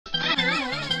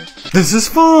This is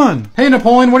fun. Hey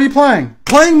Napoleon, what are you playing?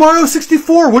 Playing Mario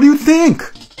 64, what do you think?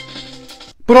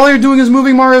 But all you're doing is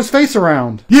moving Mario's face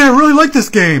around. Yeah, I really like this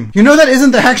game. You know that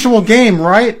isn't the actual game,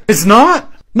 right? It's not?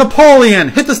 Napoleon,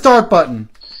 hit the start button.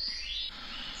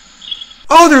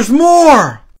 Oh, there's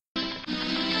more!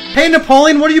 Hey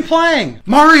Napoleon, what are you playing?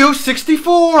 Mario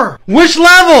 64! Which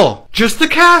level? Just the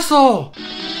castle!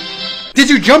 Did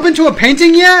you jump into a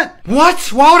painting yet?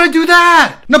 What? Why would I do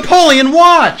that? Napoleon,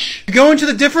 watch! You go into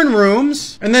the different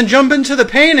rooms, and then jump into the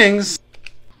paintings,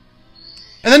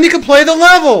 and then you can play the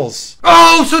levels.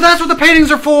 Oh, so that's what the paintings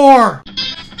are for!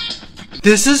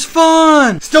 This is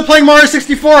fun! Still playing Mario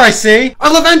 64, I see.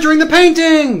 I love entering the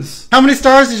paintings! How many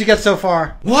stars did you get so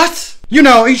far? What? You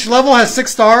know, each level has 6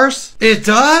 stars. It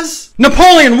does?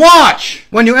 Napoleon, watch!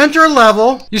 When you enter a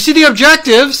level, you see the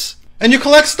objectives, and you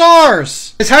collect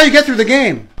stars. It's how you get through the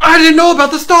game. I didn't know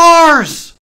about the stars!